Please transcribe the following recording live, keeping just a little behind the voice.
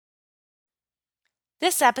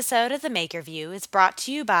This episode of The Maker View is brought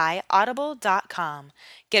to you by Audible.com.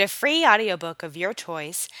 Get a free audiobook of your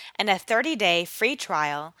choice and a 30-day free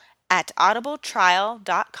trial at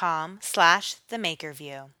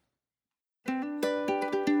audibletrial.com/themakerview.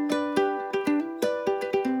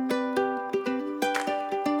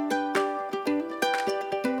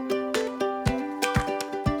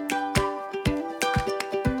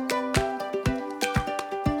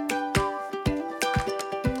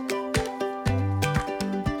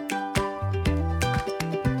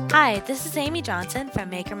 Hi, this is Amy Johnson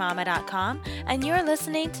from MakerMama.com, and you're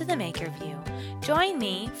listening to The Maker View. Join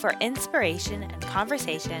me for inspiration and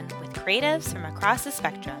conversation with creatives from across the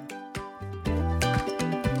spectrum.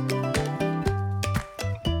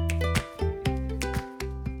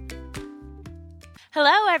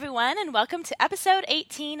 Hello, everyone, and welcome to episode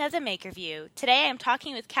 18 of The Maker View. Today, I'm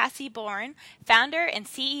talking with Cassie Boorn, founder and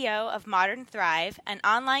CEO of Modern Thrive, an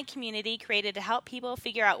online community created to help people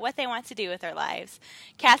figure out what they want to do with their lives.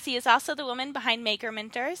 Cassie is also the woman behind Maker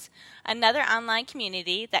Mentors, another online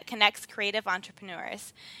community that connects creative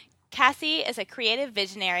entrepreneurs. Cassie is a creative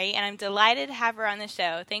visionary, and I'm delighted to have her on the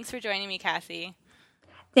show. Thanks for joining me, Cassie.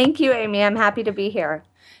 Thank you, Amy. I'm happy to be here.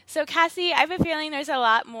 So, Cassie, I have a feeling there's a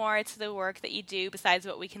lot more to the work that you do besides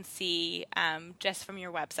what we can see just from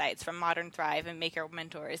your websites, from Modern Thrive and Maker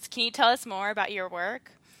Mentors. Can you tell us more about your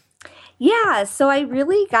work? Yeah, so I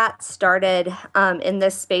really got started in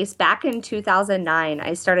this space back in 2009.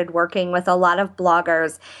 I started working with a lot of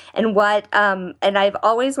bloggers, and I've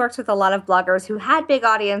always worked with a lot of bloggers who had big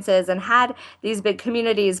audiences and had these big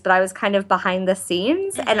communities, but I was kind of behind the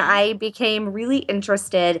scenes, and I became really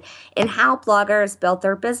interested in how bloggers built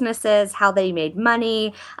their businesses, how they made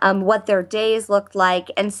money, what their days looked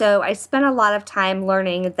like, and so I spent a lot of time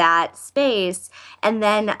learning that space, and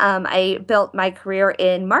then I built my career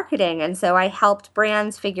in marketing. And so I helped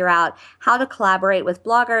brands figure out how to collaborate with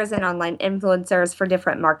bloggers and online influencers for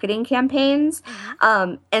different marketing campaigns.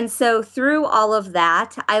 And so through all of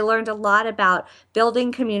that, I learned a lot about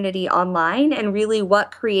building community online and really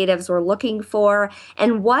what creatives were looking for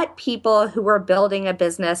and what people who were building a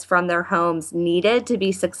business from their homes needed to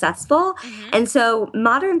be successful. And so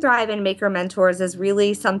Modern Thrive and Maker Mentors is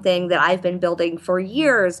really something that I've been building for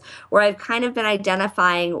years, where I've kind of been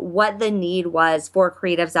identifying what the need was for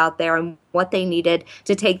creatives out there and what they needed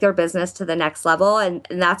to take their business to the next level. And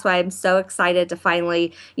that's why I'm so excited to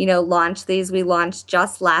finally, launch these. We launched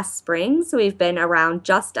just last spring, so we've been around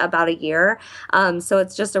just about a year. So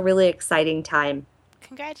it's just a really exciting time.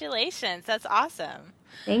 Congratulations. That's awesome.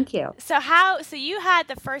 Thank you. So you had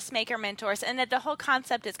the first Maker Mentors, and that the whole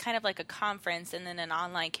concept is kind of like a conference and then an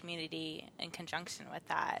online community in conjunction with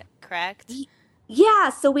that, correct? Yeah,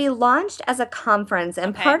 so we launched as a conference,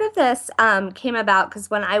 and part of this came about because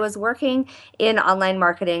when I was working in online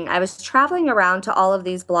marketing, I was traveling around to all of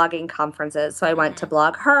these blogging conferences. So I went to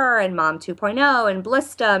Blog Her and Mom 2.0 and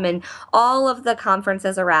Blistum and all of the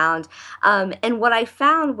conferences around. And what I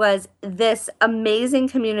found was this amazing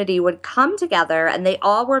community would come together, and they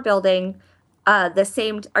all were building the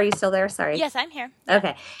same. Are you still there? Sorry. Yes, I'm here.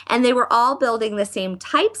 Okay. And they were all building the same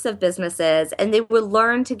types of businesses, and they would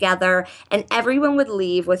learn together, and everyone would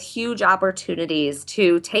leave with huge opportunities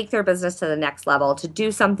to take their business to the next level, to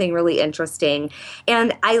do something really interesting.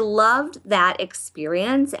 And I loved that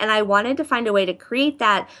experience, and I wanted to find a way to create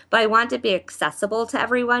that, but I wanted to be accessible to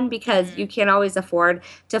everyone because you can't always afford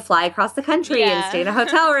to fly across the country and stay in a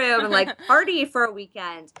hotel room and party for a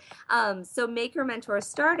weekend. So Maker Mentors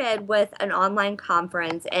started with an online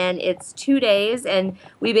conference, and it's 2 days, and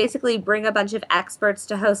we basically bring a bunch of experts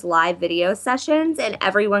to host live video sessions, and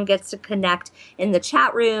everyone gets to connect in the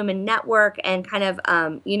chat room and network and kind of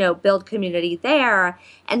build community there.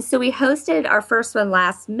 And so we hosted our first one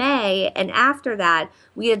last May, and after that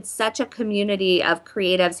we had such a community of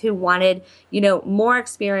creatives who wanted more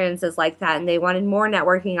experiences like that, and they wanted more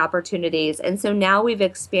networking opportunities. And so now we've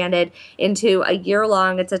expanded into a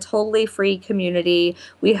year-long, it's a totally free community.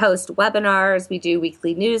 We host webinars, we do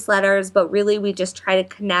weekly newsletters, but really we just try to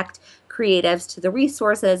connect creatives to the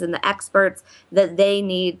resources and the experts that they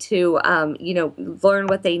need to learn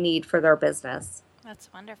what they need for their business.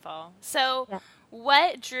 That's wonderful. So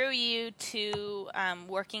what drew you to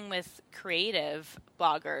working with creative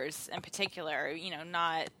bloggers in particular,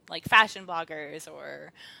 not like fashion bloggers,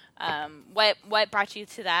 or what brought you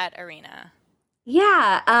to that arena?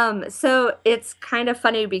 Yeah, so it's kind of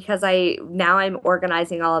funny because I'm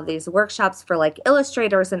organizing all of these workshops for like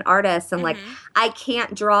illustrators and artists, and like Mm-hmm. I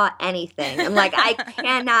can't draw anything, and like I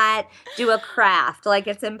cannot do a craft, like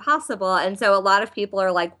it's impossible. And so a lot of people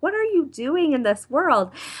are like, "What are you doing in this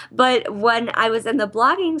world?" But when I was in the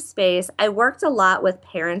blogging space, I worked a lot with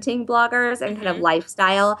parenting bloggers and kind of Mm-hmm.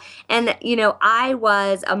 lifestyle. And I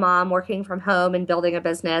was a mom working from home and building a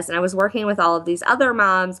business, and I was working with all of these other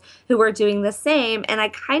moms who were doing the same. And I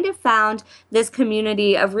kind of found this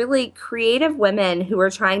community of really creative women who were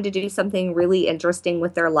trying to do something really interesting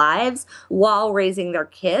with their lives while raising their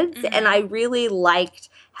kids. And Mm-hmm. I really liked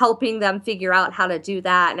helping them figure out how to do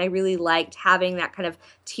that. And I really liked having that kind of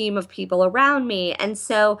team of people around me. And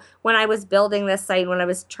so when I was building this site, when I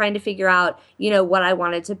was trying to figure out, what I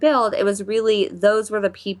wanted to build, it was really those were the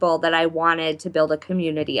people that I wanted to build a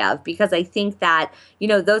community of, because I think that,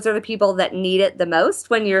 those are the people that need it the most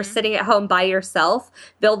when you're Mm-hmm. sitting at home by yourself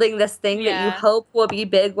building this thing that you Yeah. hope will be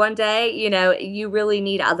big one day. You really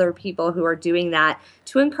need other people who are doing that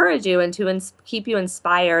to encourage you and to keep you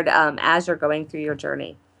inspired as you're going through your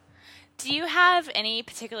journey. Do you have any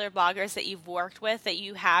particular bloggers that you've worked with that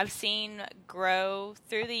you have seen grow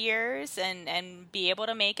through the years and be able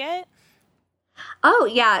to make it? Oh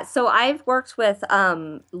yeah, so I've worked with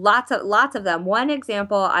lots of them. One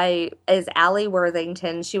example I is Allie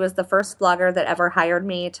Worthington. She was the first blogger that ever hired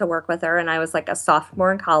me to work with her, and I was like a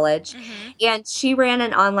sophomore in college. Mm-hmm. And she ran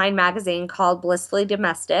an online magazine called Blissfully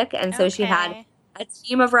Domestic, and so she had Okay. a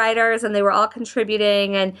team of writers and they were all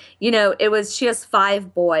contributing. And she has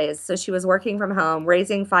 5 boys, so she was working from home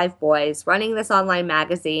raising 5 boys, running this online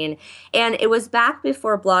magazine. And it was back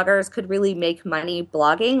before bloggers could really make money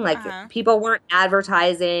blogging. Like Uh-huh. people weren't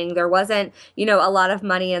advertising. There wasn't, a lot of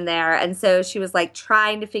money in there. And so she was like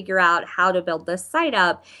trying to figure out how to build this site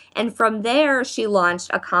up. And from there, she launched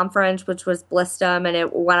a conference, which was Blistum, and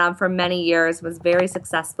it went on for many years, was very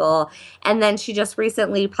successful. And then she just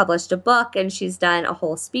recently published a book, and she's done a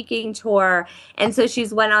whole speaking tour. And so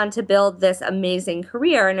she's went on to build this amazing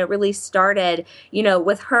career. And it really started,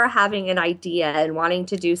 with her having an idea and wanting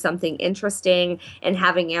to do something interesting and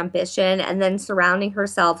having ambition, and then surrounding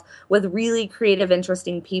herself with really creative,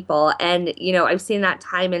 interesting people. And, I've seen that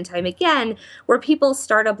time and time again where people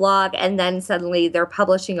start a blog and then suddenly they're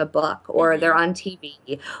publishing a book, or they're Mm-hmm. on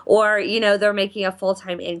TV, or, they're making a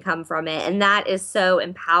full-time income from it. And that is so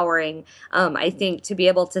empowering, I think, to be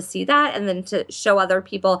able to see that and then to show other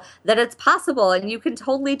people that it's possible and you can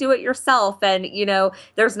totally do it yourself. And,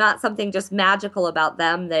 there's not something just magical about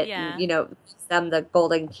them that, Yeah. gives them the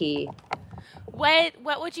golden key.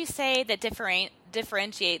 What would you say that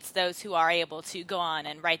differentiates those who are able to go on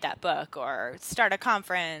and write that book or start a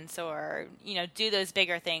conference or, do those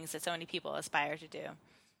bigger things that so many people aspire to do?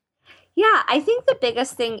 Yeah, I think the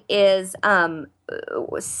biggest thing is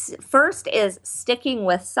first is sticking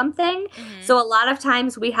with something. Mm-hmm. So a lot of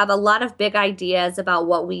times we have a lot of big ideas about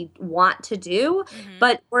what we want to do, Mm-hmm.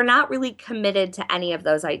 but we're not really committed to any of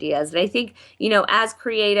those ideas. And I think, as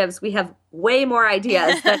creatives, we have way more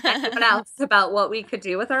ideas than anyone else about what we could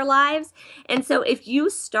do with our lives. And so if you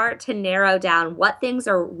start to narrow down what things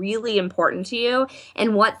are really important to you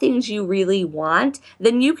and what things you really want,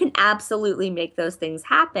 then you can absolutely make those things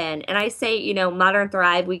happen. And I say, Modern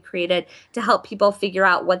Thrive, we created to help people figure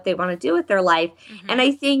out what they want to do with their life. And Mm-hmm.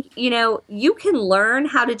 I think, you can learn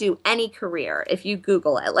how to do any career if you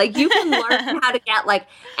Google it. Like you can learn how to get like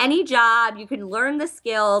any job, you can learn the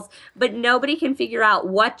skills, but nobody can figure out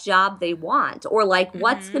what job they want or like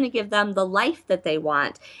what's Mm-hmm. going to give them the life that they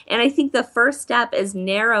want. And I think the first step is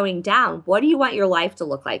narrowing down, what do you want your life to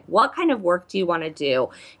look like? What kind of work do you want to do?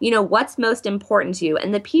 What's most important to you?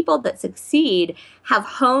 And the people that succeed have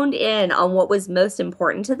honed in on what was most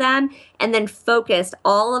important to them and then focused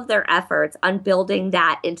all of their efforts on building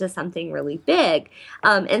that into something really big.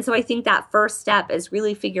 And so I think that first step is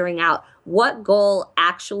really figuring out what goal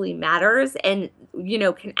actually matters and,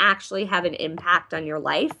 can actually have an impact on your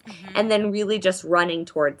life, Mm-hmm. and then really just running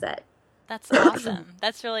towards it. That's awesome.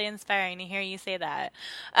 That's really inspiring to hear you say that.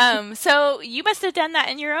 So you must have done that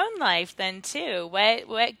in your own life then too.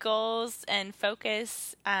 What goals and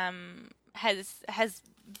focus has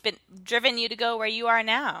been driven you to go where you are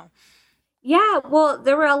now? Yeah, well,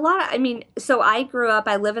 there were a lot of, so I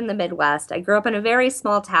live in the Midwest. I grew up in a very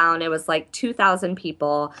small town. It was like 2,000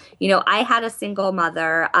 people. I had a single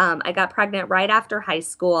mother. I got pregnant right after high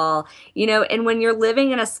school, and when you're living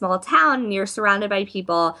in a small town and you're surrounded by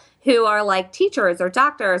people who are like teachers or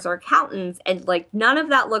doctors or accountants, and like none of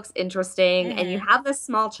that looks interesting. And you have this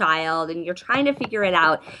small child and you're trying to figure it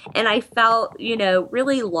out. And I felt,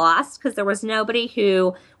 really lost because there was nobody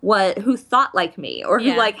who thought like me or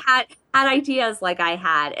who like had ideas like I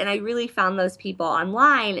had. And I really found those people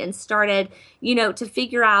online and started, to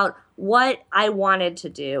figure out what I wanted to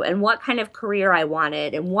do and what kind of career I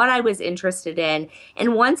wanted and what I was interested in.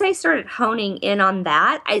 And once I started honing in on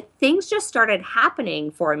that, things just started happening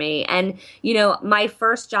for me. And, my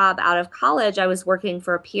first job out of college, I was working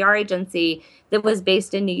for a PR agency that was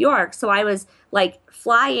based in New York. So I was like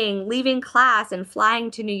leaving class and flying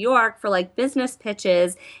to New York for like business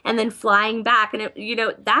pitches and then flying back. And,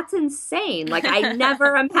 that's insane. Like I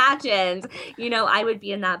never imagined, I would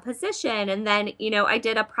be in that position. And then, I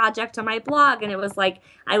did a project on my blog and it was like,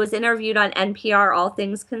 I was interviewed on NPR, All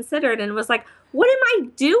Things Considered, and it was like, what am I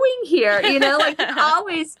doing here? Like I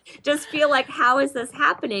always just feel like, how is this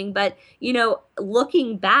happening? But,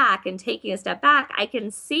 looking back and taking a step back, I can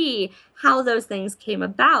see how those things came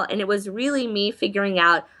about. And it was really me figuring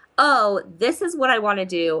out, oh, this is what I want to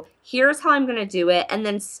do. Here's how I'm going to do it. And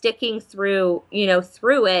then sticking through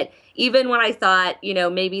it, even when I thought,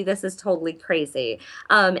 maybe this is totally crazy.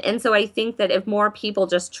 And so I think that if more people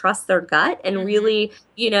just trust their gut and really,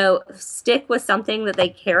 stick with something that they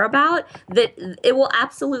care about, that it will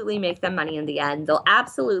absolutely make them money in the end. They'll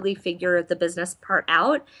absolutely figure the business part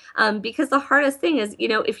out. Because the hardest thing is,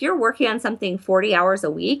 if you're working on something 40 hours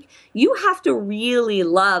a week, you have to really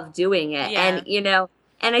love doing it. Yeah.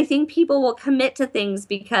 And I think people will commit to things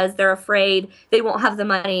because they're afraid they won't have the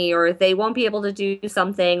money or they won't be able to do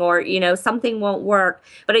something or, something won't work.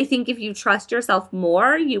 But I think if you trust yourself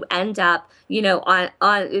more, you end up, on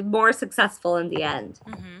more successful in the end.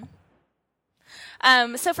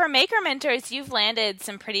 So for Maker Mentors, you've landed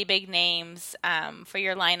some pretty big names for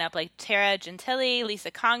your lineup, like Tara Gentile,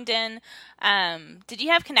 Lisa Congdon. Did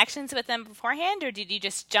you have connections with them beforehand, or did you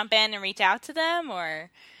just jump in and reach out to them,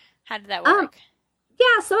 or how did that work?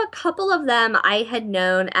 Yeah, so a couple of them I had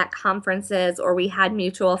known at conferences or we had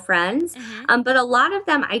mutual friends, but a lot of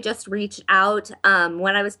them I just reached out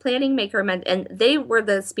when I was planning Maker Mentors, and they were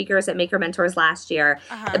the speakers at Maker Mentors last year.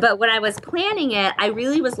 But when I was planning it, I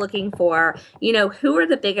really was looking for, who are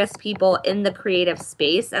the biggest people in the creative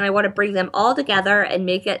space, and I want to bring them all together and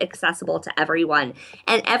make it accessible to everyone.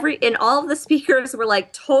 And all of the speakers were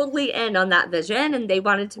like totally in on that vision, and they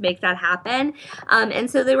wanted to make that happen. And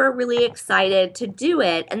so they were really excited to do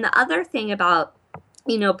it. And the other thing about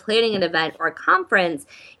planning an event or a conference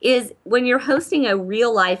is when you're hosting a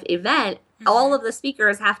real life event, all of the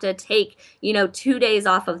speakers have to take, 2 days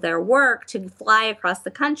off of their work to fly across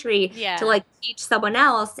the country to like teach someone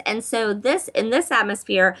else. And so in this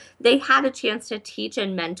atmosphere, they had a chance to teach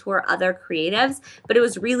and mentor other creatives, but it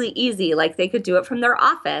was really easy. Like they could do it from their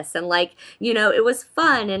office and like, it was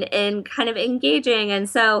fun and kind of engaging. And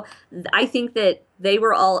so I think that they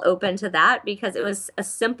were all open to that because it was a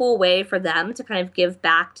simple way for them to kind of give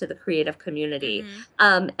back to the creative community.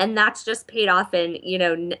 And that's just paid off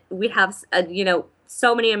in, we have,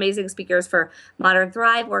 so many amazing speakers for Modern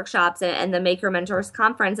Thrive workshops and the Maker Mentors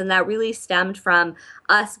Conference. And that really stemmed from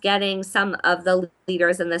us getting some of the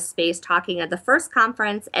leaders in this space talking at the first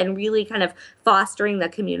conference and really kind of fostering the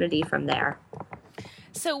community from there.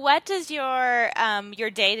 So what does your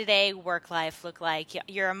day-to-day work life look like?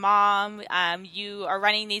 You're a mom. You are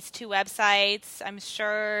running these 2 websites. I'm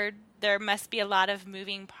sure there must be a lot of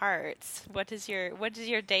moving parts. What does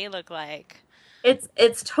your day look like?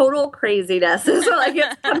 It's total craziness. So like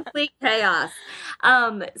it's complete chaos.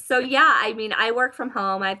 So yeah, I mean, I work from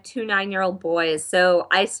home. I have 2 9-year-old boys. So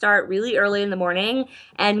I start really early in the morning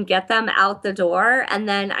and get them out the door. And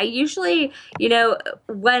then I usually,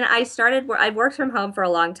 when I started, I've worked from home for a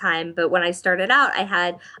long time, but when I started out, I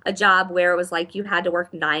had a job where it was like you had to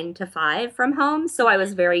work 9 to 5 from home. So I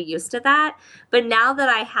was very used to that. But now that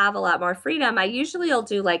I have a lot more freedom, I usually will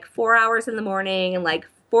do like 4 hours in the morning and like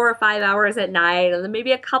 4 or 5 hours at night, and then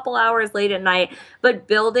maybe a couple hours late at night. But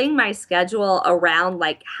building my schedule around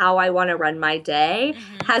like how I want to run my day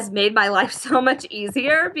has made my life so much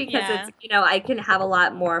easier because it's, I can have a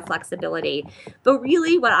lot more flexibility. But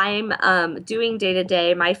really what I'm doing day to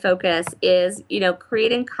day, my focus is,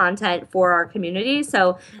 creating content for our community.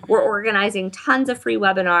 So we're organizing tons of free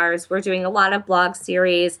webinars. We're doing a lot of blog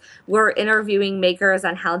series. We're interviewing makers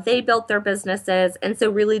on how they built their businesses. And so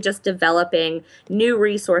really just developing new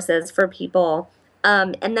resources for people.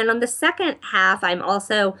 And then on the second half, I'm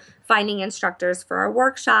also finding instructors for our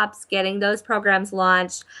workshops, getting those programs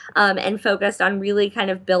launched, and focused on really kind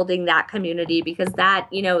of building that community, because that,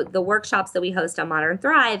 the workshops that we host on Modern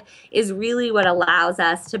Thrive is really what allows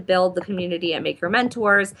us to build the community at Maker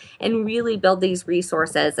Mentors and really build these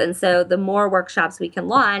resources. And so the more workshops we can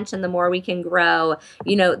launch and the more we can grow,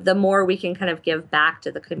 the more we can kind of give back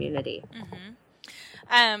to the community.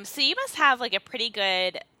 Mm-hmm. So you must have like a pretty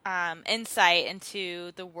good insight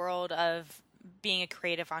into the world of being a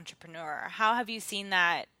creative entrepreneur. How have you seen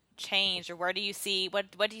that change, or where do you see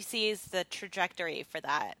what do you see as the trajectory for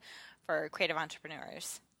that for creative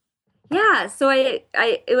entrepreneurs? Yeah, so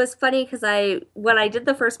it was funny because when I did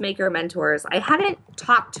the first Maker Mentors, I hadn't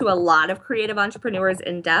talked to a lot of creative entrepreneurs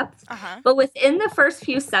in depth, but within the first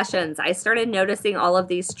few sessions, I started noticing all of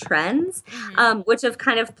these trends, which have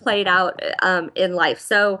kind of played out in life.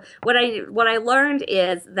 So what I learned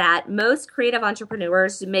is that most creative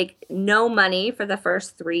entrepreneurs make no money for the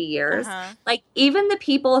first 3 years. Like even the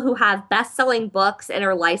people who have best-selling books and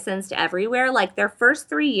are licensed everywhere, like their first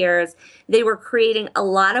 3 years, they were creating a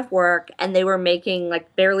lot of work and they were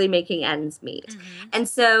barely making ends meet. And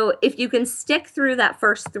so if you can stick through that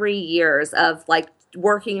first 3 years of like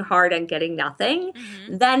working hard and getting nothing,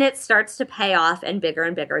 then it starts to pay off in bigger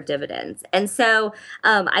and bigger dividends. And so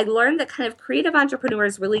I learned that kind of creative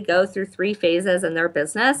entrepreneurs really go through 3 phases in their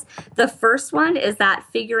business. The first one is that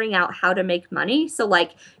figuring out how to make money. So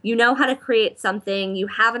like, how to create something, you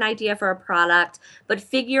have an idea for a product, but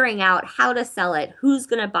figuring out how to sell it, who's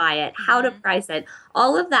going to buy it, how to price it,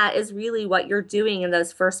 all of that is really what you're doing in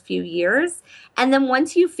those first few years. And then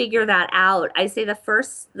once you figure that out, I say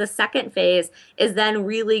the second phase is then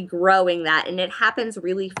really growing that. And it happens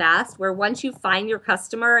really fast, where once you find your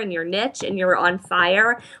customer and your niche and you're on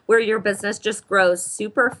fire, where your business just grows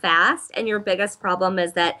super fast. And your biggest problem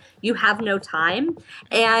is that you have no time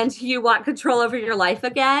and you want control over your life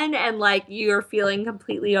again. And like you're feeling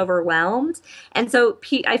completely overwhelmed. And so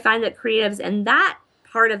I find that creatives in that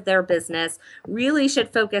part of their business really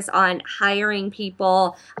should focus on hiring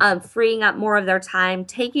people, freeing up more of their time,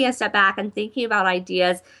 taking a step back and thinking about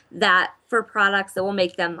ideas that for products that will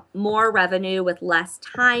make them more revenue with less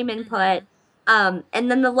time input. And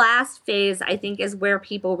then the last phase, I think, is where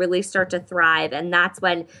people really start to thrive. And that's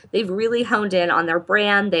when they've really honed in on their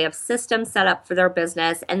brand. They have systems set up for their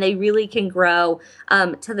business and they really can grow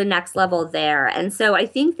to the next level there. And so I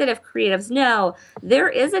think that if creatives know there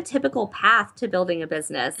is a typical path to building a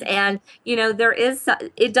business and,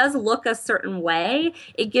 it does look a certain way.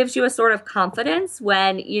 It gives you a sort of confidence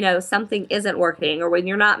when, something isn't working or when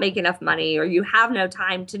you're not making enough money or you have no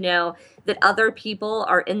time to know that other people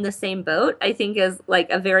are in the same boat, I think is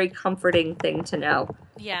like a very comforting thing to know.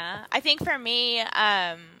 Yeah. I think for me,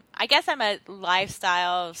 I guess I'm a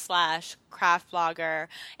lifestyle / craft blogger,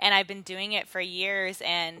 and I've been doing it for years,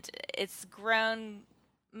 and it's grown,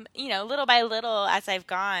 little by little as I've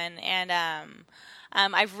gone. And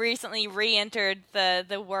I've recently re-entered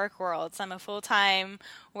the work world. So I'm a full-time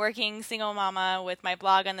working single mama with my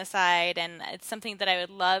blog on the side, and it's something that I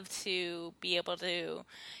would love to be able to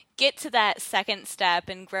get to that second step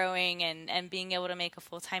in growing and being able to make a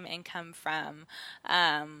full-time income from.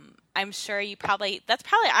 I'm sure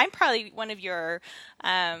I'm probably one of your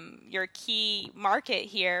key market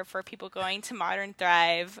here for people going to Modern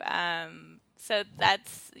Thrive. So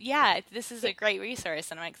this is a great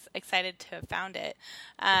resource, and I'm excited to have found it.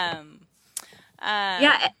 And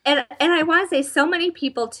I want to say so many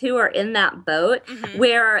people too are in that boat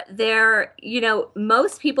where they're,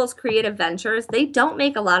 most people's creative ventures, they don't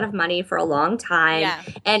make a lot of money for a long time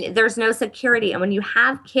and there's no security. And when you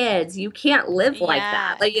have kids, you can't live like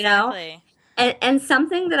that. Like, exactly. And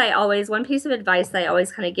something that one piece of advice that I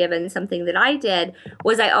always kind of give, and something that I did,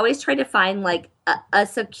 was I always tried to find like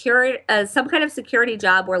some kind of security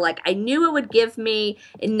job where like I knew it would give me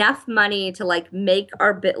enough money to like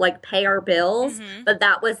pay our bills, but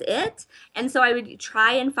that was it. And so I would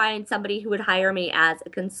try and find somebody who would hire me as a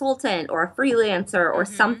consultant or a freelancer or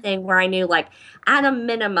something where I knew like at a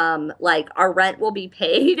minimum, like our rent will be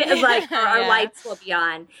paid and like our lights will be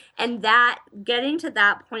on. And that getting to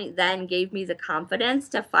that point then gave me the confidence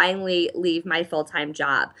to finally leave my full-time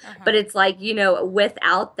job. But it's like,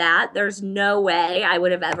 without that, there's no way I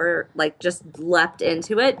would have ever like just leapt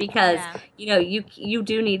into it because, you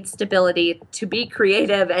do need stability to be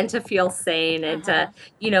creative and to feel sane and to,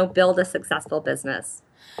 build a successful business.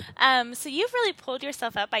 So you've really pulled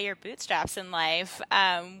yourself up by your bootstraps in life.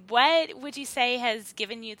 What would you say has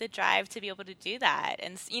given you the drive to be able to do that?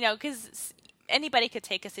 And, because anybody could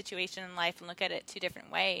take a situation in life and look at it 2 different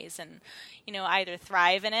ways and, either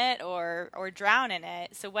thrive in it or drown in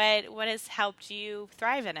it. So what has helped you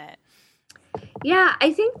thrive in it? Yeah,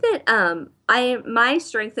 I think that I my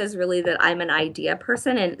strength is really that I'm an idea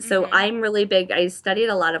person, and so Mm-hmm. I'm really big. I studied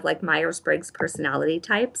a lot of like Myers-Briggs personality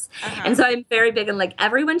types, and Uh-huh. so I'm very big in like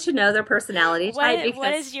everyone should know their personality type What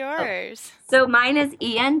because is oh, yours? so mine is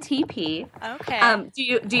ENTP. Okay.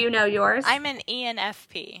 Do you know yours? I'm an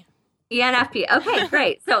ENFP. ENFP. Okay,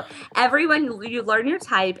 great. So everyone, you learn your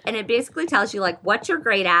type, and it basically tells you like what you're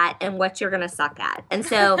great at and what you're gonna suck at. And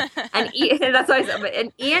so that's why I said, but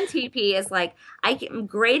an ENTP is like I'm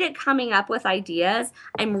great at coming up with ideas.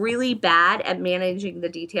 I'm really bad at managing the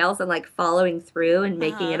details and like following through and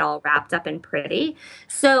making it Uh-huh. all wrapped up and pretty.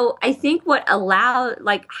 So I think what allowed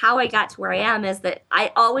like how I got to where I am is that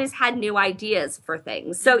I always had new ideas for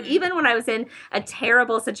things. So Mm-hmm. even when I was in a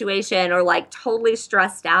terrible situation or like totally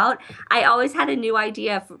stressed out, I always had a new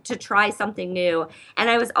idea to try something new. And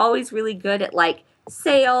I was always really good at like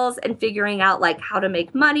sales and figuring out like how to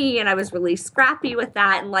make money. And I was really scrappy with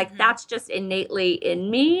that. And like Mm-hmm. that's just innately in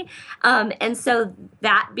me. And so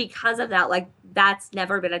that because of that, like that's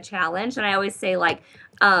never been a challenge. And I always say, like,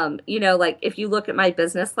 like if you look at my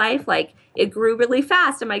business life, like it grew really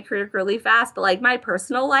fast and my career grew really fast. But like my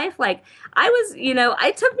personal life, like I was,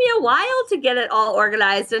 it took me a while to get it all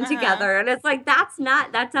organized and Uh-huh. together. And it's like,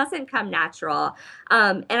 that doesn't come natural.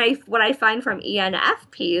 What I find from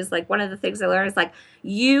ENFPs, like one of the things I learned is like,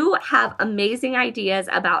 you have amazing ideas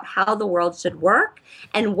about how the world should work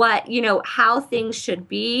and what, how things should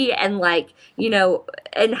be and like,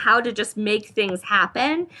 and how to just make things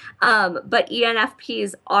happen. But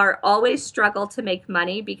ENFPs are always struggle to make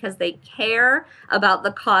money because they care about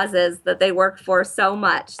the causes that they work for so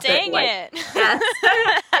much that Dang like, it. yes,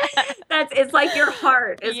 it's like your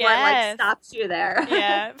heart is what like Yes. stops you there.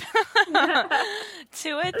 Yeah.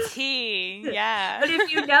 To a T. Yeah. But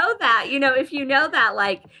if you know that,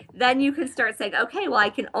 like, then you can start saying, okay, well, I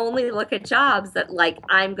can only look at jobs that like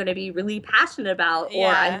I'm going to be really passionate about, or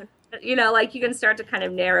Yeah. like you can start to kind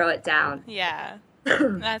of narrow it down. Yeah.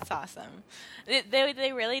 That's awesome.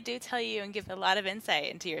 They really do tell you and give a lot of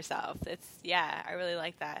insight into yourself. Yeah, I really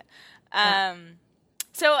like that. Yeah. Um,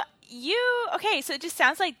 so so it just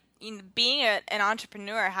sounds like being an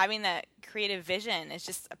entrepreneur, having that creative vision is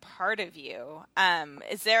just a part of you.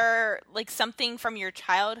 Is there like something from your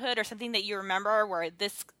childhood or something that you remember where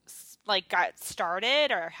this like got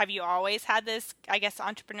started, or have you always had this, I guess,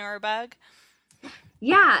 entrepreneur bug?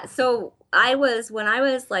 Yeah, so when I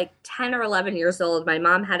was like 10 or 11 years old, my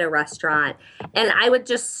mom had a restaurant and I would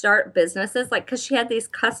just start businesses like cuz she had these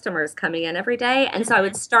customers coming in every day, and so I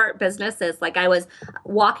would start businesses like I was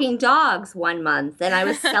walking dogs one month and I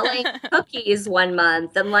was selling cookies one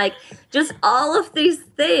month and like just all of these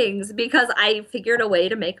things because I figured a way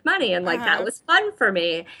to make money and like that Uh-huh. was fun for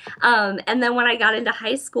me. And then when I got into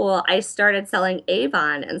high school, I started selling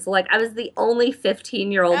Avon, and so like I was the only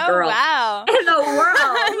 15-year-old Oh girl wow. in the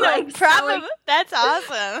world, No like selling. problem. That's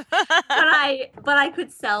awesome. But I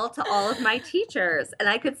could sell to all of my teachers and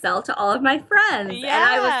I could sell to all of my friends, and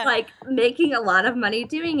I was Yeah. like making a lot of money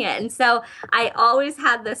doing it. And so I always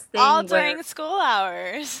had this All thing where, during school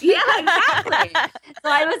hours. yeah, exactly. So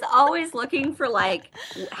I was always looking for like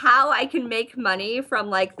how I can make money from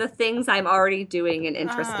like the things I'm already doing and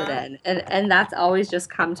interested Uh-huh. in, and that's always just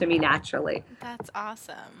come to me naturally. That's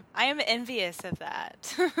awesome. I am envious of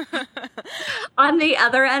that. On the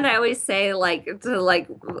other end, I always say like to like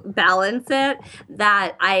balance it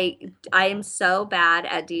that I am so bad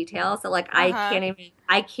at details that like Uh-huh.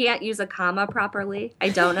 I can't use a comma properly. I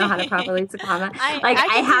don't know how to properly use a comma. Like I I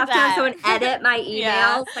can do have to have that. someone edit my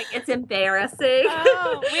Yeah. emails. Like it's embarrassing.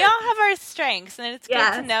 Oh, we all have our strengths, and it's good to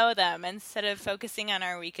Yes. know them instead of focusing on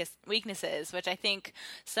our weaknesses, which I think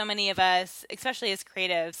so many of us, especially as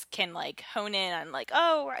creatives, can like hone in on like,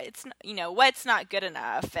 oh, it's what's not good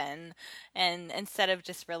enough, and instead of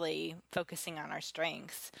just really focusing on our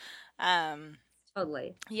strengths. Um,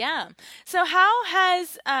 Totally. yeah. So how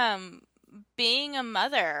has being a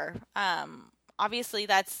mother, obviously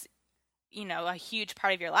that's a huge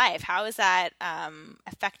part of your life. How has that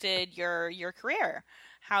affected your career?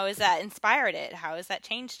 How has that inspired it? How has that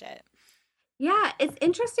changed it? Yeah, it's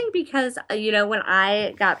interesting because when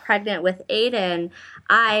I got pregnant with Aiden,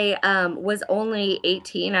 I was only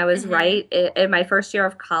 18. I was Mm-hmm. right in my first year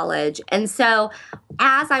of college, and so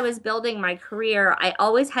as I was building my career, I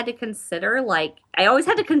always had to consider like I always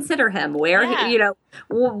had to consider him, where, Yeah.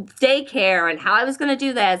 daycare and how I was going to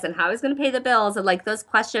do this and how I was going to pay the bills. And like those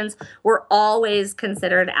questions were always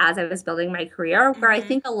considered as I was building my career, where I Mm-hmm.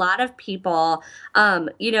 think a lot of people,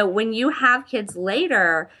 when you have kids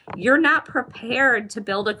later, you're not prepared to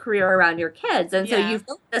build a career around your kids. And so Yeah. you've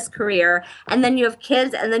built this career and then you have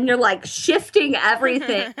kids and then you're like shifting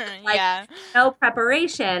everything, like Yeah. no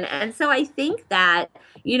preparation. And so I think that,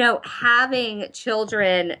 having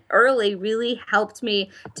children early really helped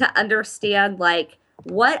me to understand like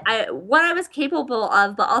what I was capable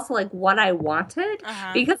of, but also like what I wanted.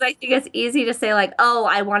 Uh-huh. Because I think it's easy to say like, oh,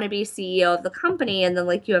 I want to be CEO of the company, and then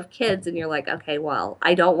like you have kids and you're like, okay, well,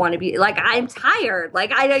 I don't want to be like, I'm tired.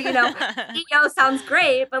 Like I know, CEO sounds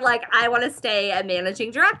great, but like I want to stay a managing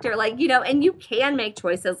director. Like, and you can make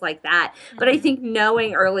choices like that. But I think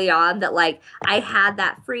knowing early on that like I had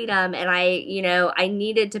that freedom and I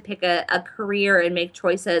needed to pick a career and make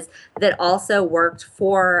choices that also worked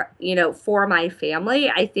for my family,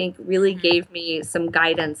 I think really gave me some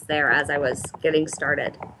guidance there as I was getting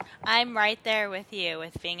started. I'm right there with you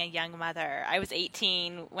with being a young mother. I was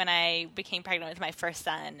 18 when I became pregnant with my first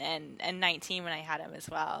son and 19 when I had him as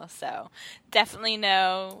well. So definitely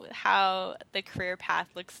know how the career path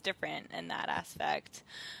looks different in that aspect.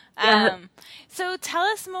 Yeah. So tell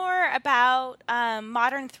us more about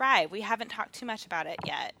Modern Thrive. We haven't talked too much about it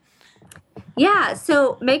yet. Yeah,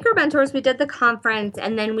 so Maker Mentors, we did the conference,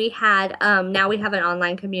 and then we had, now we have an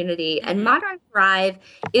online community. And Modern Thrive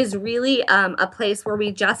is really a place where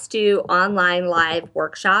we just do online live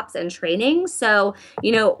workshops and training. So,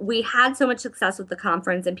 we had so much success with the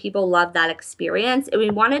conference and people loved that experience. And we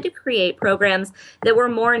wanted to create programs that were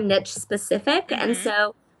more niche specific. And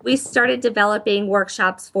so we started developing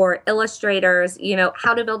workshops for illustrators,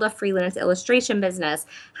 how to build a freelance illustration business,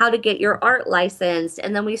 how to get your art licensed.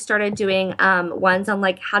 And then we started doing ones on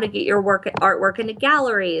like how to get your artwork into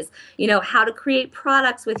galleries, how to create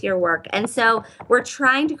products with your work. And so we're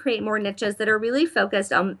trying to create more niches that are really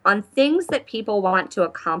focused on things that people want to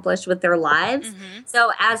accomplish with their lives.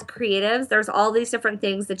 So as creatives, there's all these different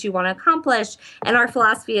things that you want to accomplish. And our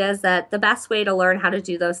philosophy is that the best way to learn how to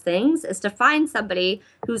do those things is to find somebody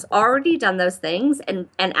who's already done those things and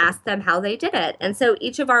ask them how they did it. And so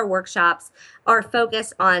each of our workshops are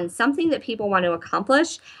focused on something that people want to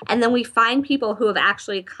accomplish. And then we find people who have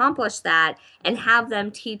actually accomplished that and have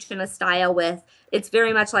them teach in a style with, it's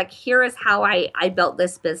very much like, here is how I built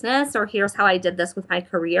this business, or here's how I did this with my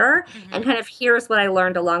career, and kind of here's what I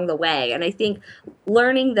learned along the way. And I think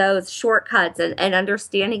learning those shortcuts and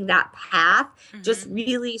understanding that path just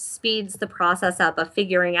really speeds the process up of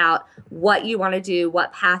figuring out what you want to do,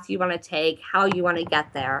 what path you want to take, how you want to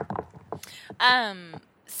get there.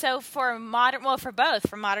 So for both,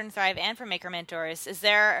 for Modern Thrive and for Maker Mentors, has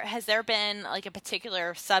there been like a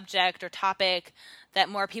particular subject or topic that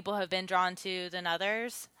more people have been drawn to than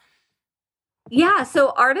others? Yeah,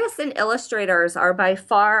 so artists and illustrators are by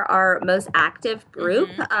far our most active group.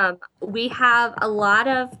 We have a lot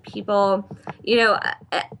of people,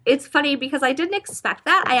 it's funny because I didn't expect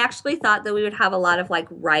that. I actually thought that we would have a lot of like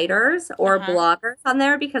writers or bloggers on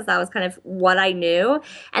there because that was kind of what I knew.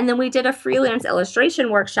 And then we did a freelance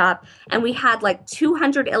illustration workshop and we had like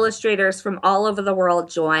 200 illustrators from all over the world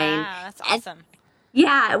join. Wow, that's awesome.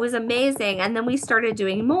 Yeah, it was amazing. And then we started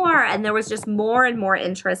doing more, and there was just more and more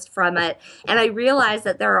interest from it. And I realized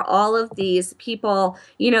that there are all of these people,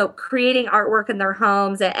 creating artwork in their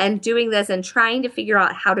homes and doing this and trying to figure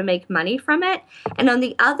out how to make money from it. And on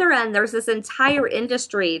the other end, there's this entire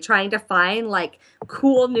industry trying to find like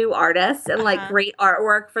cool new artists and like great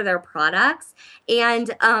artwork for their products.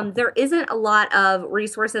 And there isn't a lot of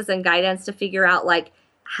resources and guidance to figure out like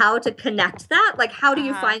how to connect that. Like, how do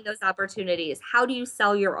you find those opportunities? How do you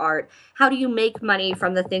sell your art? How do you make money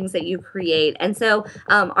from the things that you create? And so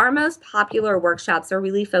our most popular workshops are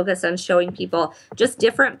really focused on showing people just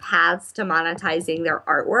different paths to monetizing their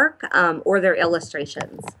artwork or their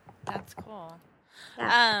illustrations. That's cool.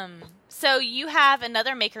 Yeah. So you have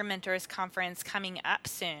another Maker Mentors conference coming up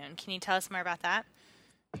soon. Can you tell us more about that?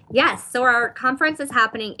 Yes, so our conference is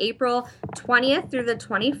happening April 20th through the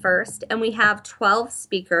 21st, and we have 12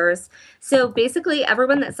 speakers. So basically,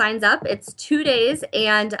 everyone that signs up, it's 2 days,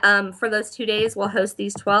 and for those 2 days, we'll host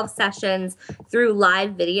these 12 sessions through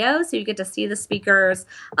live video, so you get to see the speakers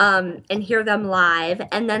and hear them live.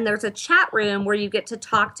 And then there's a chat room where you get to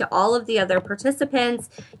talk to all of the other participants.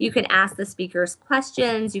 You can ask the speakers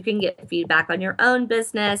questions, you can get feedback on your own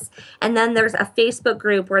business, and then there's a Facebook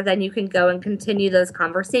group where then you can go and continue those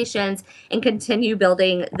conversations conversations and continue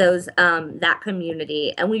building those that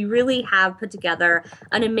community. And we really have put together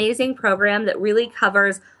an amazing program that really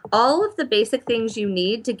covers all of the basic things you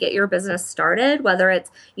need to get your business started, whether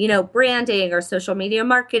it's, branding or social media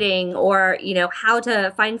marketing or, how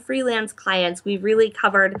to find freelance clients. We've really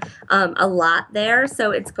covered a lot there.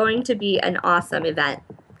 So it's going to be an awesome event.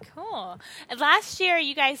 Cool. And last year,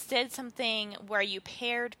 you guys did something where you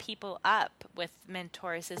paired people up with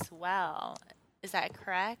mentors as well. Is that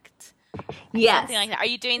correct? Yes. Something like that. Are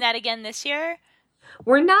you doing that again this year?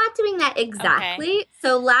 We're not doing that exactly. Okay.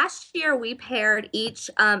 So last year we paired each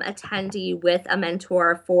attendee with a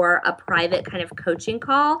mentor for a private kind of coaching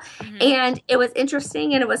call. Mm-hmm. And it was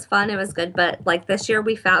interesting and it was fun. It was good. But like this year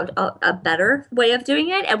we found a better way of doing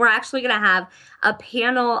it. And we're actually going to have a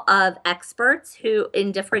panel of experts who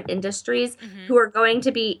in different industries mm-hmm. who are going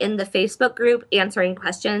to be in the Facebook group answering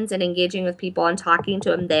questions and engaging with people and talking to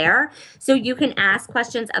them there. So you can ask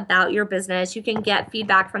questions about your business. You can get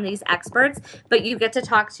feedback from these experts, but you get to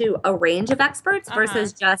talk to a range of experts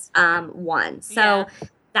versus just one. So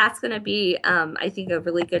that's going to be, I think, a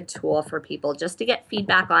really good tool for people just to get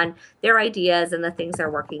feedback on their ideas and the things they're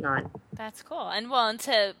working on. That's cool. And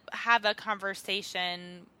to have a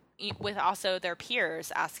conversation with also their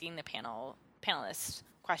peers asking the panelists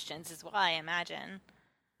questions as well, I imagine.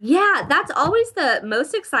 Yeah, that's always the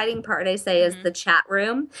most exciting part, I say, is mm-hmm. the chat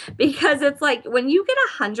room, because it's like when you get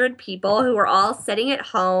 100 people who are all sitting at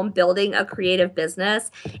home building a creative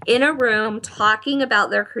business in a room talking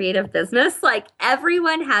about their creative business, like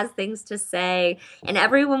everyone has things to say and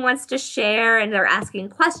everyone wants to share and they're asking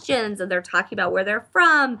questions and they're talking about where they're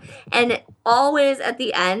from. And always at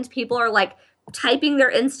the end, people are like, typing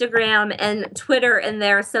their Instagram and Twitter in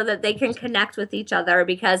there so that they can connect with each other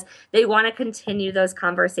because they want to continue those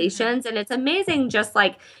conversations. And it's amazing just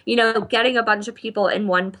like, getting a bunch of people in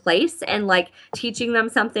one place and like teaching them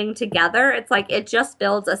something together. It's like it just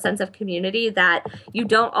builds a sense of community that you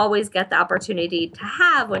don't always get the opportunity to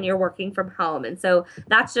have when you're working from home. And so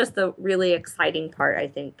that's just the really exciting part, I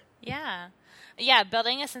think. Yeah,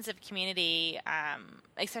 building a sense of community,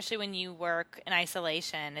 especially when you work in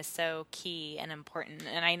isolation, is so key and important.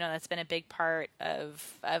 And I know that's been a big part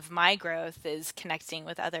of my growth is connecting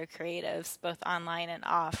with other creatives, both online and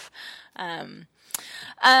off. I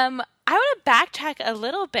want to backtrack a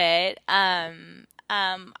little bit.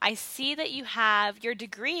 I see that you have your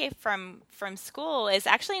degree from school is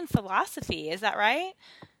actually in philosophy. Is that right?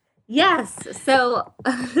 Yes. So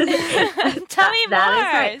tell me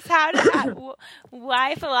more.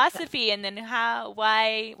 Why philosophy, and then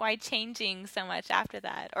why changing so much after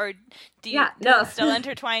that, or do you still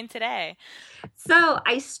intertwine today? So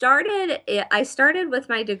I started with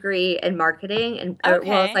my degree in marketing and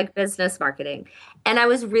it's like business marketing. And I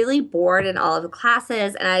was really bored in all of the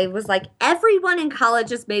classes. And I was like, everyone in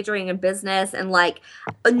college is majoring in business and like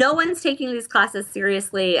no one's taking these classes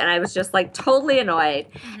seriously. And I was just like totally annoyed.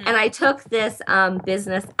 Mm-hmm. And I took this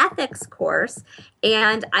business ethics course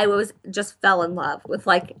and I just fell in love with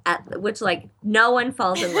which no one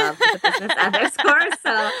falls in love with the business ethics course.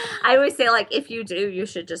 So I always say like, if you do, you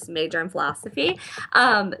should just major in philosophy.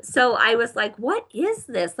 So I was like, what is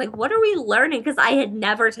this? Like, what are we learning? Because I had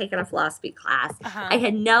never taken a philosophy class. Uh-huh. I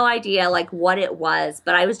had no idea like what it was,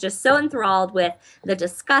 but I was just so enthralled with the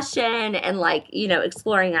discussion and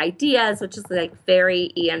exploring ideas, which is like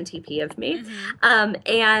very ENTP of me. Mm-hmm.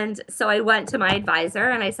 And so I went to my advisor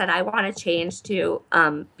and I said, I want to change to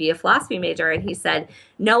be a philosophy major. And he said,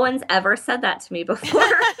 no one's ever said that to me before.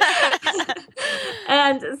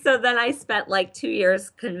 And so then I spent 2 years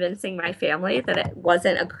convincing my family that it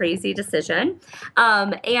wasn't a crazy decision.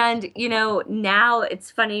 And, now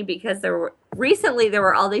it's funny because recently there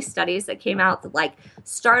were all these studies that came out that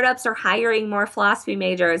startups are hiring more philosophy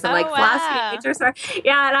majors and philosophy majors are,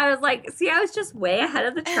 and I was like, see, I was just way ahead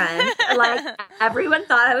of the trend. Everyone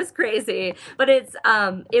thought I was crazy, but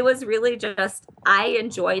it was really just, I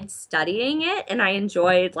enjoyed studying it and I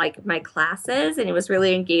enjoyed my classes and it was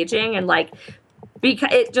really engaging and because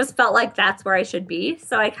it just felt like that's where I should be.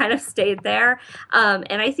 So I kind of stayed there.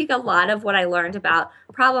 And I think a lot of what I learned about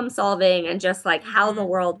problem solving and just how the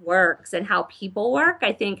world works and how people work,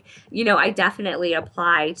 I think, I definitely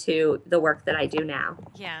apply to the work that I do now.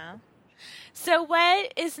 Yeah. So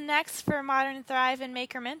what is next for Modern Thrive and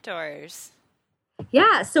Maker Mentors?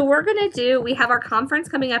 Yeah, so we have our conference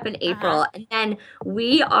coming up in Uh-huh. April, and then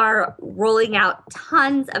we are rolling out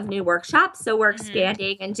tons of new workshops. So we're Mm-hmm.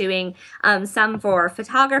 expanding and doing some for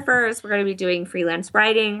photographers. We're going to be doing freelance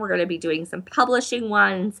writing. We're going to be doing some publishing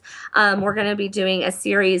ones. We're going to be doing a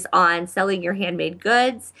series on selling your handmade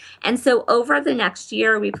goods. And so over the next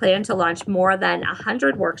year, we plan to launch more than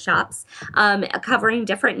 100 workshops covering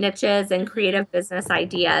different niches and Mm-hmm. creative business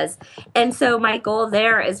ideas. And so my goal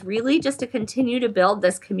there is really just to continue to build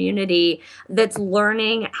this community that's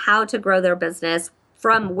learning how to grow their business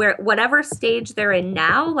from whatever stage they're in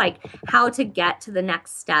now, like how to get to the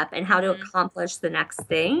next step and how to Mm-hmm. accomplish the next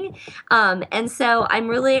thing. And so I'm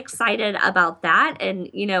really excited about that. And,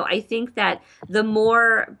 I think that the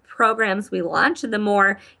more programs we launch, the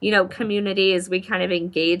more, communities we kind of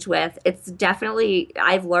engage with,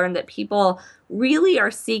 I've learned that people really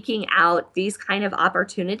are seeking out these kind of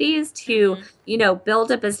opportunities to, Mm-hmm.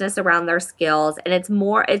 build a business around their skills. And it's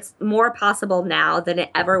more possible now than it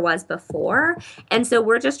ever was before. And so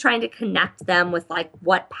we're just trying to connect them with like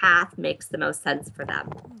what path makes the most sense for them.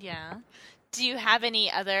 Yeah. Do you have any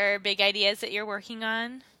other big ideas that you're working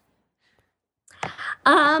on?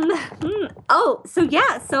 So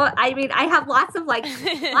yeah, so I mean, I have lots of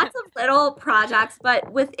little projects,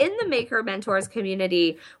 but within the Maker Mentors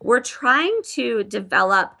community, we're trying to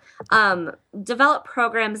develop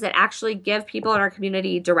programs that actually give people in our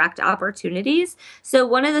community direct opportunities. So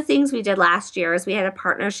one of the things we did last year is we had a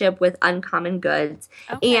partnership with Uncommon Goods,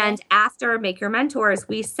 Okay. and after Maker Mentors,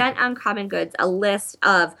 we sent Uncommon Goods a list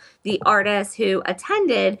of the artists who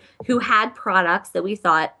attended who had products that we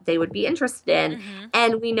thought they would be interested in. Mm-hmm.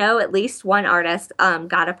 And we know at least one artist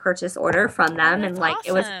got a purchase order from Oh, them, and that's like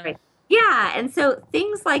it was awesome. great. Yeah, and so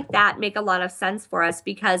things like that make a lot of sense for us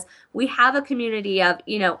because we have a community of,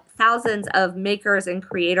 thousands of makers and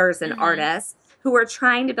creators and Mm-hmm. artists who are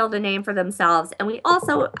trying to build a name for themselves. And we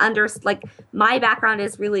also like my background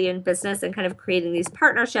is really in business and kind of creating these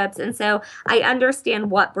partnerships. And so I understand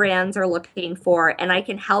what brands are looking for and I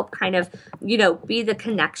can help kind of, be the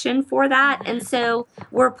connection for that. And Mm-hmm. so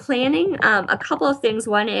we're planning a couple of things.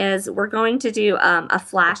 One is we're going to do a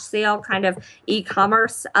flash sale kind of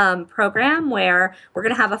e-commerce program where we're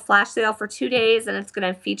going to have a flash sale for 2 days and it's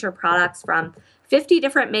going to feature products from 50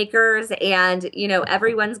 different makers and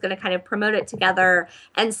everyone's going to kind of promote it together,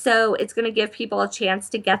 and so it's going to give people a chance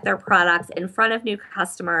to get their products in front of new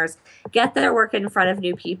customers, get their work in front of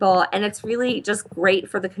new people, and it's really just great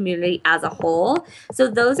for the community as a whole. So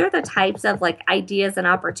those are the types of like ideas and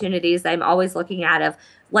opportunities I'm always looking at of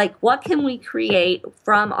like what can we create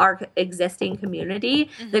from our existing community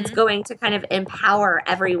that's Mm-hmm. going to kind of empower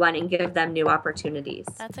everyone and give them new opportunities.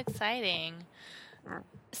 That's exciting. Yeah.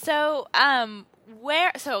 So,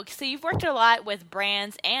 so you've worked a lot with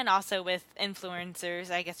brands and also with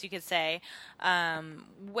influencers, I guess you could say.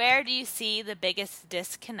 Where do you see the biggest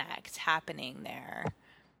disconnect happening there?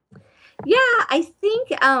 Yeah, I think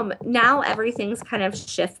now everything's kind of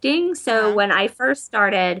shifting. So Uh-huh. when I first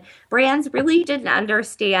started, brands really didn't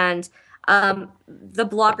understand the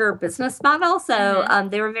blogger business model. So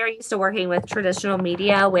Mhm. they were very used to working with traditional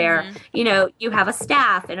media where, Mhm. you have a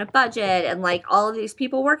staff and a budget and like all of these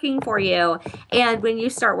people working for you. And when you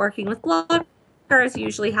start working with bloggers, you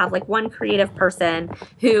usually have like one creative person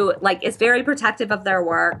who like is very protective of their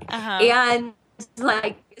work Uh-huh. and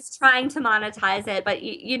like is trying to monetize it, but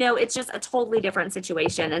it's just a totally different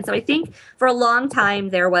situation. And so I think for a long time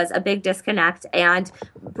there was a big disconnect and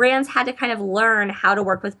brands had to kind of learn how to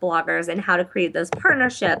work with bloggers and how to create those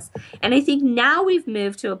partnerships. And I think now we've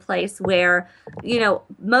moved to a place where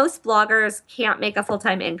most bloggers can't make a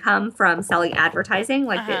full-time income from selling advertising,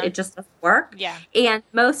 like it, Uh-huh. it just doesn't work. Yeah. And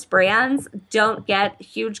most brands don't get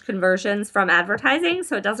huge conversions from advertising,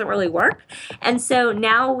 so it doesn't really work. And so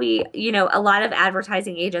now a lot of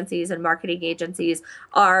advertising agencies and marketing agencies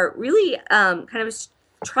are really kind of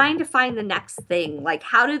trying to find the next thing. Like,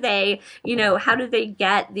 how do they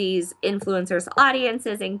get these influencers'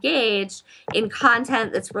 audiences engaged in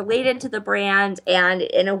content that's related to the brand and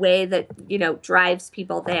in a way that, drives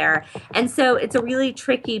people there. And so it's a really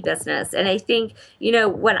tricky business. And I think,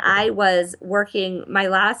 when I was working, my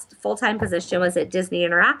last full-time position was at Disney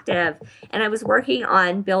Interactive, and I was working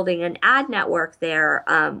on building an ad network there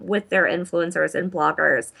with their influencers and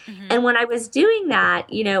bloggers. Mhm. And when I was doing that,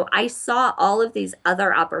 I saw all of these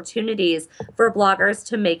other opportunities for bloggers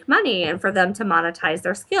to make money and for them to monetize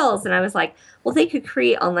their skills. And I was like, well, they could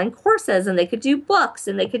create online courses and they could do books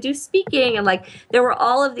and they could do speaking. And like, there were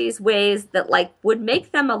all of these ways that like would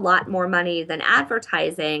make them a lot more money than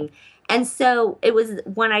advertising. And so it was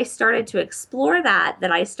when I started to explore that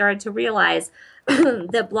I started to realize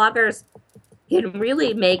that bloggers can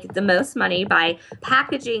really make the most money by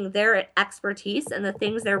packaging their expertise and the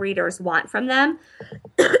things their readers want from them,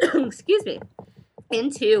 excuse me,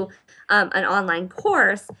 into an online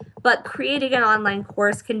course. But creating an online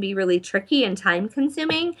course can be really tricky and time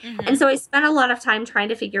consuming. And so I spent a lot of time trying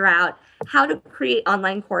to figure out how to create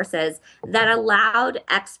online courses that allowed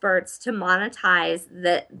experts to monetize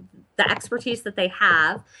the expertise that they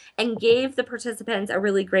have and gave the participants a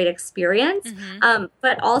really great experience,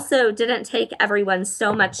 but also didn't take everyone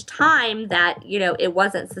so much time that, it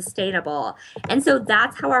wasn't sustainable. And so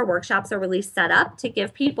that's how our workshops are really set up, to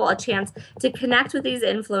give people a chance to connect with these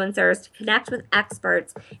influencers, to connect with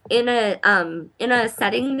experts in a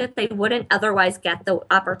setting that they wouldn't otherwise get the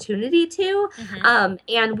opportunity to.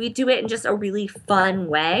 And we do it in just a really fun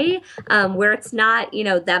way, where it's not,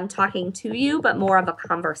 them talking to you, but more of a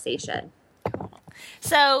conversation.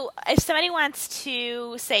 So if somebody wants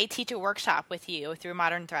to, say, teach a workshop with you through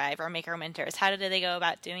Modern Thrive or Maker Mentors, how do they go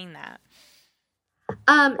about doing that?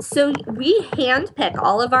 So we handpick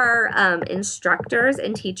all of our instructors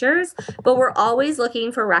and teachers, but we're always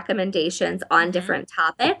looking for recommendations on different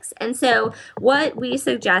topics. And so what we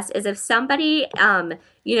suggest is if somebody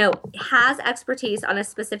has expertise on a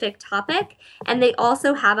specific topic, and they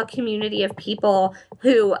also have a community of people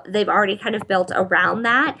who they've already kind of built around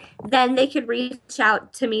that, then they could reach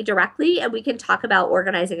out to me directly, and we can talk about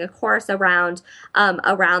organizing a course around them.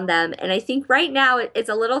 And I think right now it's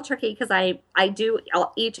a little tricky because I do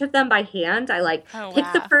each of them by hand. I pick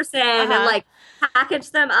the person and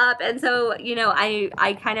package them up, and so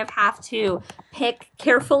I kind of have to pick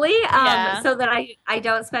carefully so that I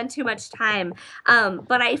don't spend too much time.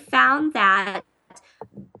 But I found that,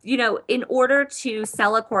 in order to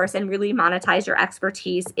sell a course and really monetize your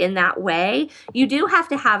expertise in that way, you do have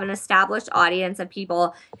to have an established audience of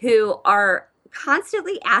people who are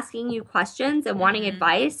constantly asking you questions and wanting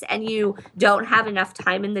advice, and you don't have enough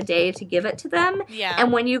time in the day to give it to them.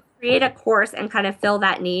 And when you create a course and kind of fill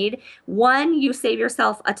that need, one, you save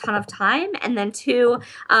yourself a ton of time, and then two,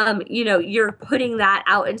 you're putting that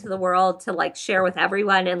out into the world to share with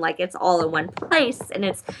everyone, and it's all in one place, and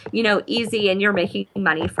it's easy, and you're making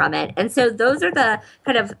money from it. And so those are the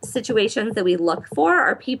kind of situations that we look for,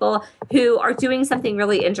 are people who are doing something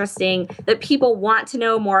really interesting that people want to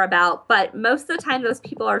know more about, but most of the time those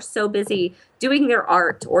people are so busy doing their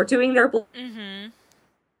art or doing their blog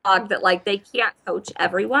that they can't coach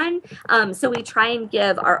everyone. So we try and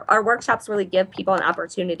give our workshops really give people an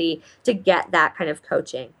opportunity to get that kind of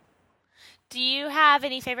coaching. Do you have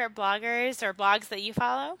any favorite bloggers or blogs that you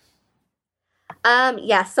follow?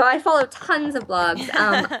 Yes. So I follow tons of blogs.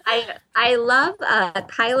 I love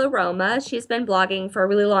Kyla Roma. She's been blogging for a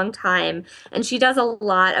really long time, and she does a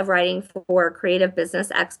lot of writing for creative business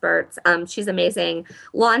experts. She's amazing.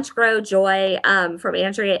 Launch, Grow, Joy from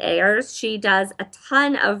Andrea Ayers. She does a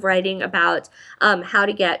ton of writing about how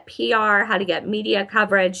to get PR, how to get media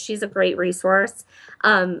coverage. She's a great resource.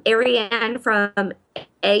 Ariane from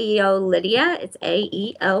AEO Lydia, it's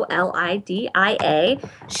AEOLIDIA.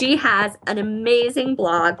 She has an amazing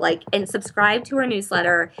blog, and subscribe to her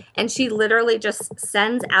newsletter, and she literally just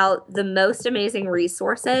sends out the most amazing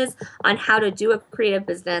resources on how to do a creative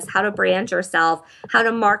business, how to brand yourself, how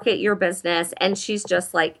to market your business, and she's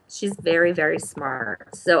just she's very, very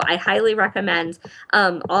smart. So I highly recommend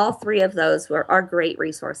all three of those are great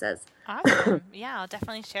resources. Awesome. Yeah, I'll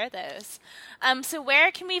definitely share those. So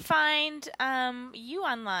where can we find you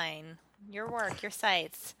online, your work, your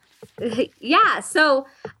sites? Yeah, so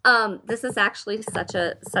this is actually such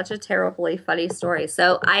a terribly funny story.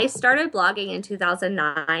 So I started blogging in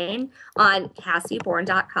 2009 on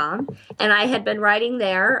CassieBoorn.com, and I had been writing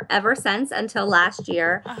there ever since until last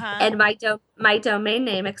year. And my domain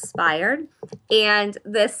name expired, and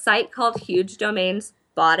this site called Huge Domains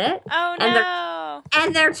bought it. Oh no!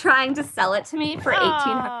 And they're trying to sell it to me for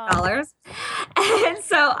 $1,800. And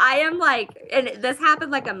so I am and this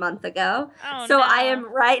happened a month ago. Oh, so no. I am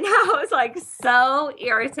right now so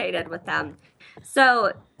irritated with them.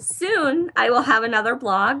 So soon I will have another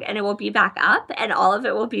blog, and it will be back up, and all of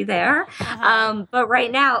it will be there. But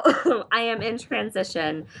right now I am in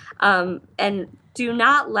transition. And do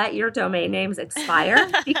not let your domain names expire,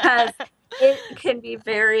 because it can be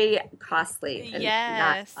very costly and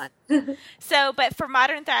not fun. So, but for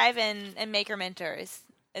Modern Thrive and Maker Mentors,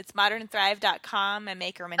 it's modernthrive.com and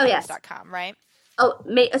makermentors.com, right?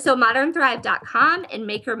 So modernthrive.com and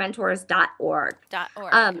makermentors.org.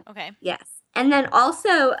 Okay. Yes. And then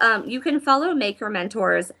also you can follow Maker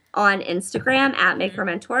Mentors on Instagram at Maker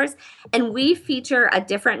Mentors, and we feature a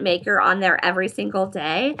different maker on there every single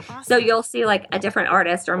day. Awesome. So you'll see like a different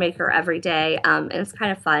artist or maker every day, and it's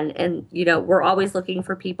kind of fun. And we're always looking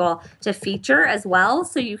for people to feature as well.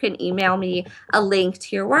 So you can email me a link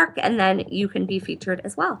to your work, and then you can be featured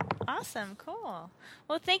as well. Awesome, cool.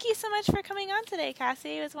 Well, thank you so much for coming on today,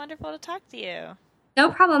 Cassie. It was wonderful to talk to you.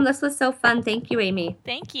 No problem. This was so fun. Thank you, Amy.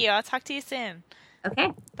 Thank you. I'll talk to you soon.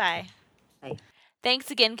 Okay. Bye. Bye.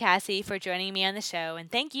 Thanks again, Cassie, for joining me on the show,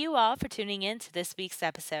 and thank you all for tuning in to this week's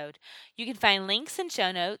episode. You can find links and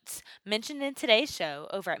show notes mentioned in today's show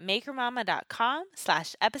over at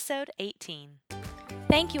makermama.com/episode 18.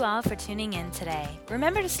 Thank you all for tuning in today.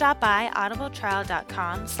 Remember to stop by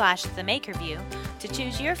audibletrial.com/themakerview to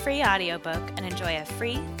choose your free audiobook and enjoy a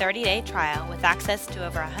free 30-day trial with access to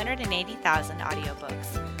over 180,000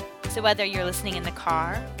 audiobooks. So whether you're listening in the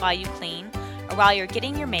car, while you clean, or while you're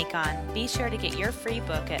getting your make on, be sure to get your free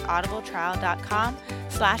book at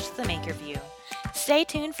audibletrial.com/themakerview. Stay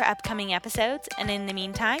tuned for upcoming episodes, and in the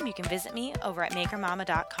meantime, you can visit me over at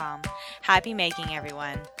makermama.com. Happy making,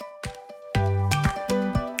 everyone.